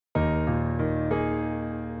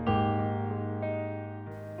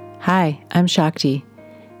Hi, I'm Shakti,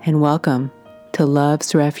 and welcome to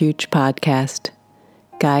Love's Refuge Podcast,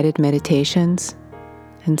 guided meditations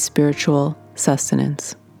and spiritual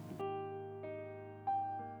sustenance.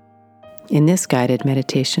 In this guided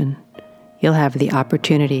meditation, you'll have the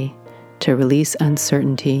opportunity to release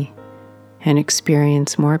uncertainty and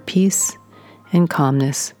experience more peace and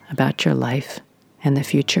calmness about your life and the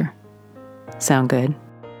future. Sound good?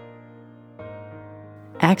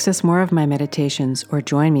 Access more of my meditations or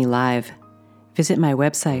join me live. Visit my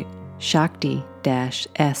website, shakti-s.com.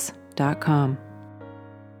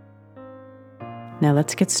 Now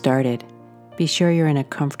let's get started. Be sure you're in a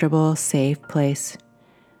comfortable, safe place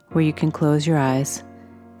where you can close your eyes,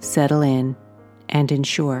 settle in, and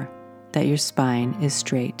ensure that your spine is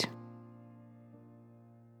straight.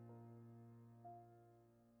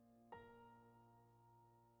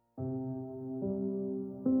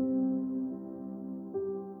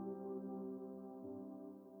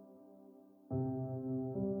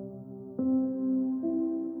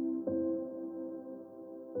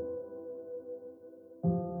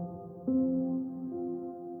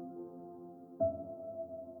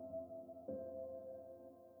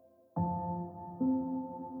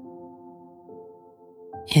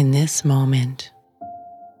 In this moment,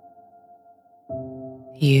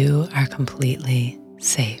 you are completely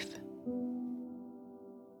safe.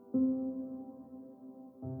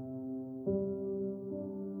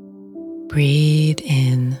 Breathe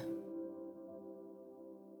in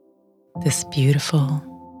this beautiful,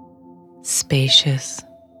 spacious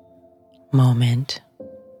moment.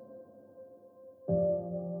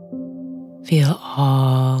 Feel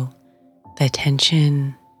all the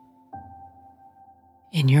tension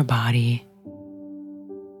in your body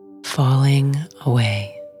falling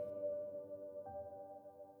away.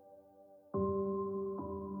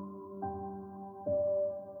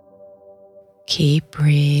 Keep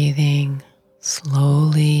breathing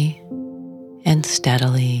slowly and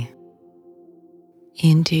steadily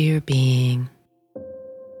into your being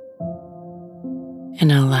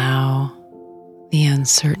and allow the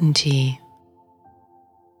uncertainty,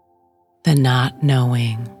 the not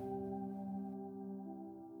knowing,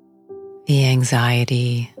 the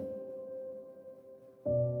anxiety,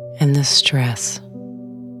 and the stress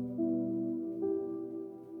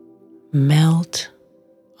melt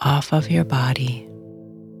off of your body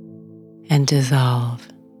and dissolve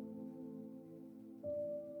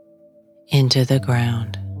into the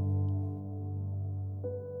ground.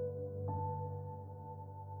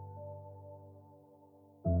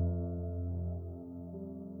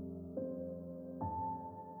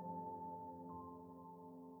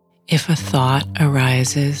 If a thought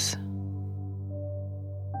arises,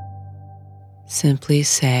 simply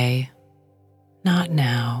say, "Not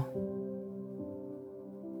now,"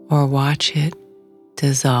 or watch it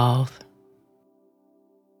dissolve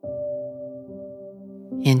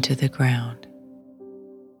into the ground.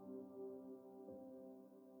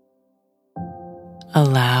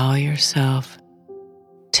 Allow yourself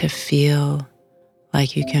to feel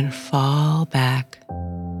like you can fall back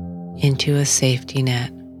into a safety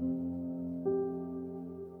net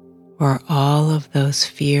where all of those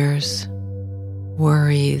fears,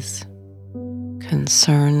 worries,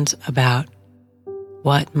 concerns about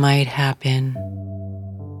what might happen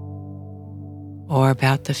or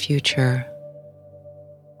about the future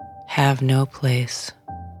have no place.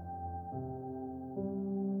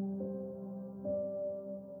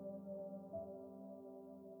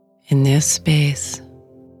 In this space,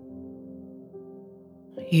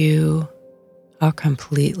 you are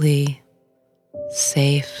completely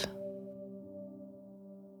safe,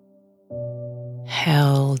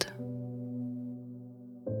 held,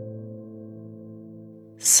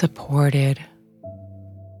 supported,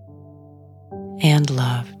 and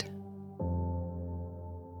loved.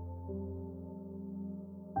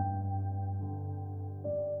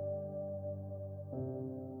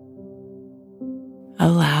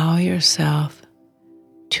 Allow yourself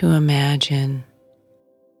to imagine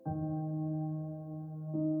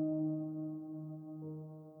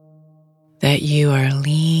that you are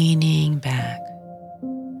leaning back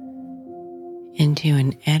into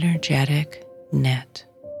an energetic net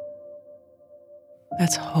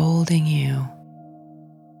that's holding you.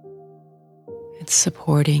 It's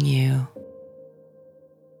supporting you.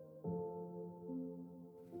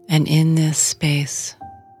 And in this space,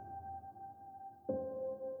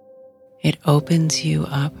 it opens you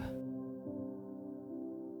up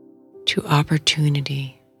to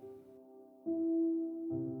opportunity,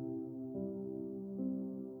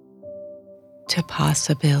 to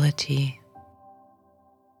possibility,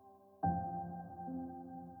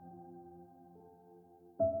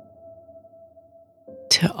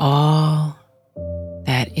 to all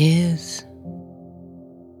that is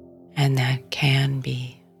and that can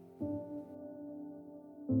be.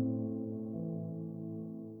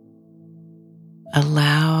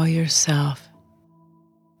 Allow yourself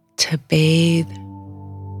to bathe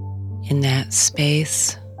in that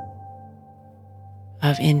space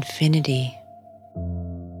of infinity.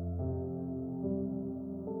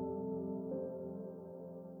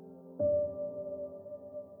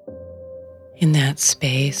 In that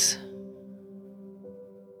space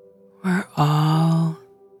where all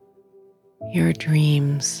your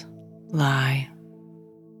dreams lie.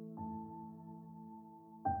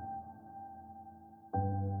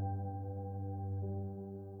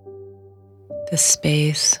 The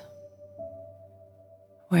space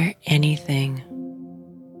where anything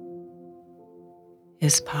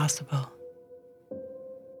is possible.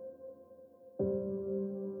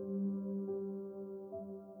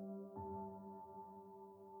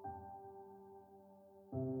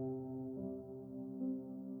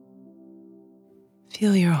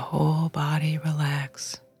 Feel your whole body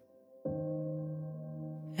relax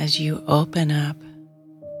as you open up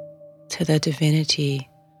to the divinity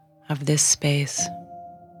of this space.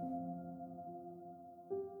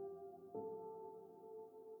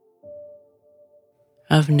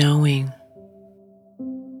 Of knowing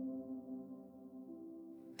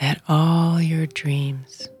that all your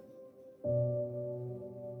dreams,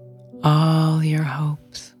 all your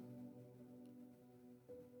hopes,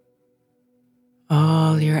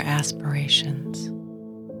 all your aspirations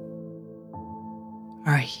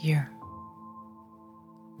are here,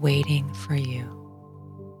 waiting for you.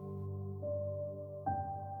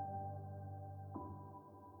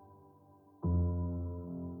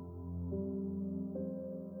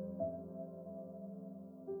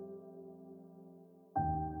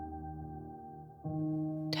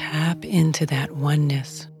 Tap into that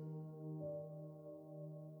oneness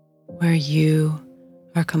where you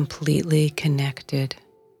are completely connected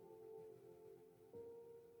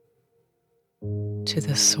to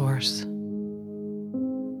the source.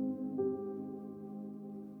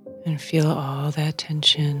 And feel all that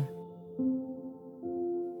tension,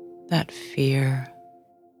 that fear,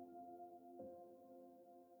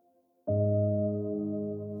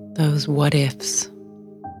 those what ifs.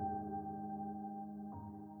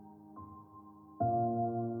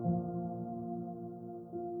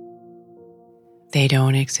 They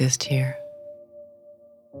don't exist here.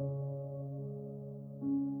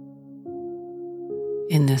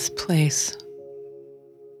 In this place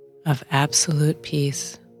of absolute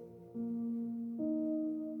peace,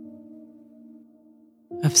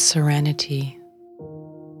 of serenity,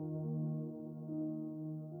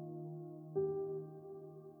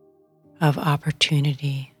 of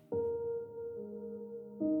opportunity,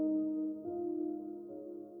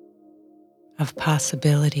 of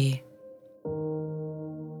possibility,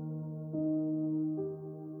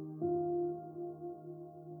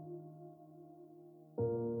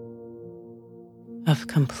 of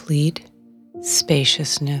complete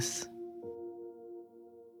spaciousness.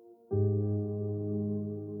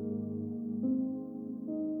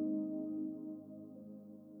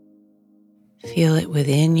 Feel it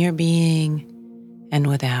within your being and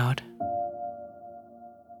without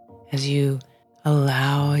as you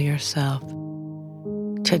allow yourself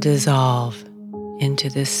to dissolve into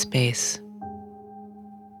this space.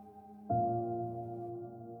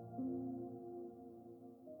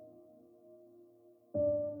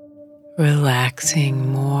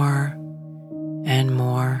 Relaxing more and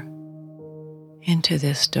more into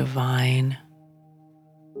this divine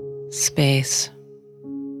space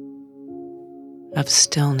of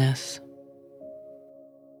stillness.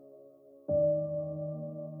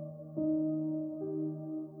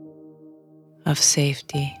 Of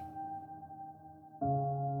safety.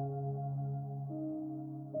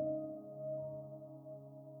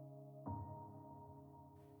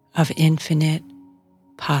 Of infinite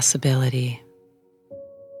possibility.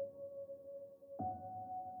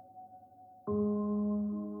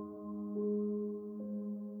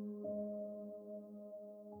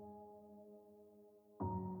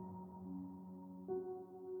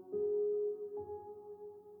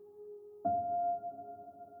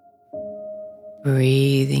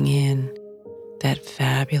 Breathing in that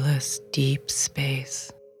fabulous deep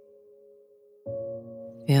space.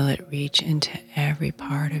 Feel it reach into every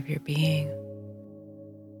part of your being,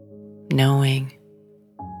 knowing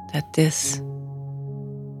that this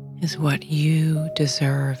is what you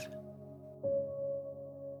deserve.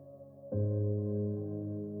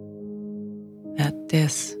 That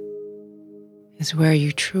this is where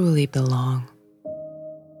you truly belong.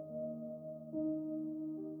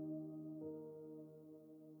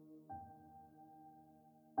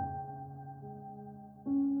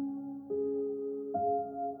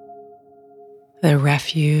 the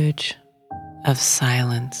refuge of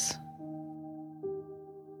silence.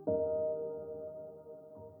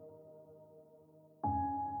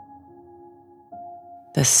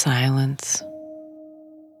 The silence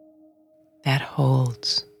that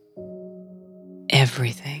holds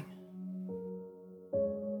everything.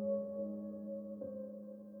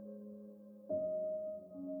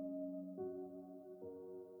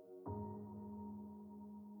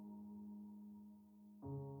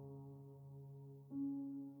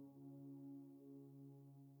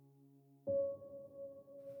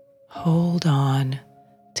 Hold on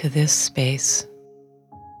to this space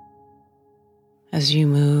as you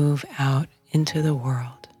move out into the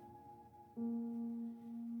world.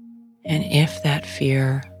 And if that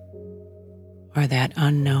fear or that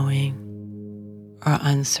unknowing or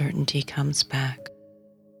uncertainty comes back,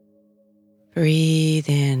 breathe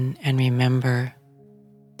in and remember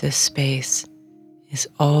this space is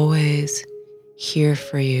always here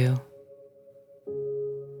for you,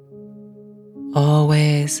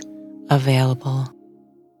 always available.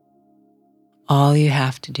 All you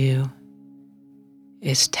have to do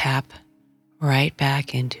is tap right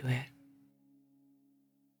back into it.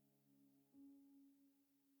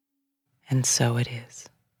 And so it is.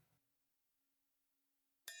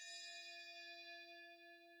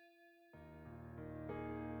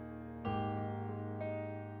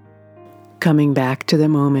 Coming back to the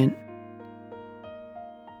moment.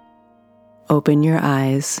 Open your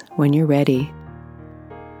eyes when you're ready.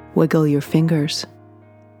 Wiggle your fingers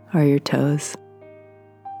or your toes.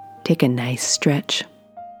 Take a nice stretch.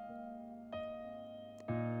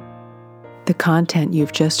 The content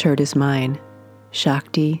you've just heard is mine,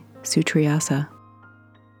 Shakti Sutriyasa.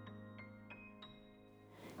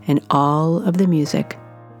 And all of the music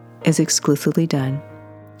is exclusively done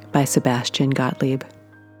by Sebastian Gottlieb.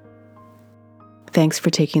 Thanks for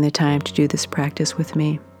taking the time to do this practice with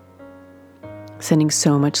me. Sending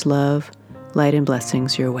so much love, light, and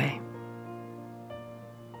blessings your way.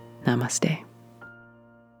 Namaste.